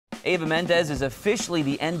Eva Mendes is officially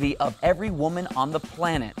the envy of every woman on the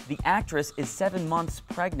planet. The actress is 7 months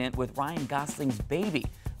pregnant with Ryan Gosling's baby,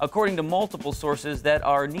 according to multiple sources that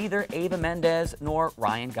are neither Eva Mendes nor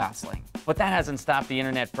Ryan Gosling. But that hasn't stopped the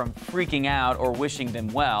internet from freaking out or wishing them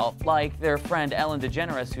well, like their friend Ellen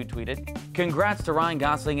Degeneres, who tweeted, "Congrats to Ryan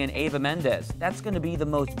Gosling and Eva Mendes. That's going to be the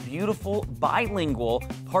most beautiful, bilingual,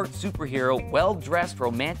 part superhero, well-dressed,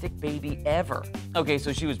 romantic baby ever." Okay,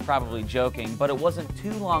 so she was probably joking, but it wasn't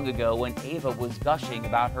too long ago when Eva was gushing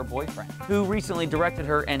about her boyfriend, who recently directed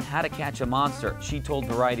her in How to Catch a Monster. She told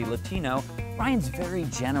Variety Latino, "Ryan's very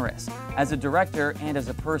generous. As a director and as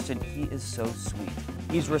a person, he is so sweet.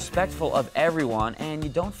 He's respectful of everyone, and you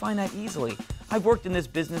don't find that easily. I've worked in this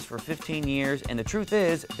business for 15 years, and the truth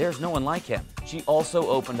is, there's no one like him." She also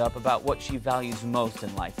opened up about what she values most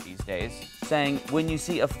in life these days, saying, "When you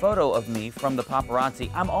see a photo of me from the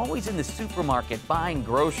paparazzi, I'm always in the supermarket buying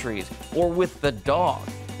groceries or with the dog.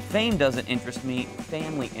 Fame doesn't interest me,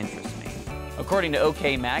 family interests me." According to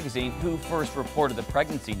OK Magazine, who first reported the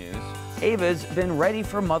pregnancy news, Eva's been ready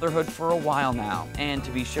for motherhood for a while now, and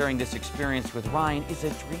to be sharing this experience with Ryan is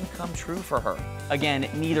a dream come true for her. Again,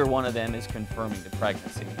 neither one of them is confirming the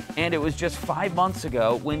pregnancy. And it was just 5 months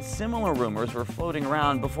ago when similar rumors were floating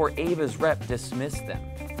around before Eva's rep dismissed them.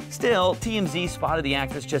 Still, TMZ spotted the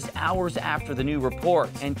actress just hours after the new report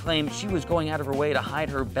and claimed she was going out of her way to hide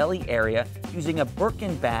her belly area using a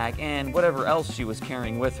Birkin bag and whatever else she was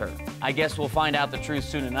carrying with her. I guess we'll find out the truth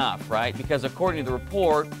soon enough, right? Because according to the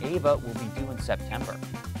report, Eva will be due in September.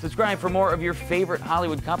 Subscribe for more of your favorite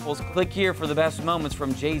Hollywood couples. Click here for the best moments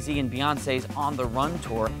from Jay-Z and Beyonce's On the Run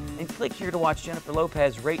tour. And click here to watch Jennifer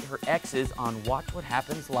Lopez rate her exes on Watch What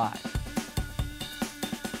Happens Live.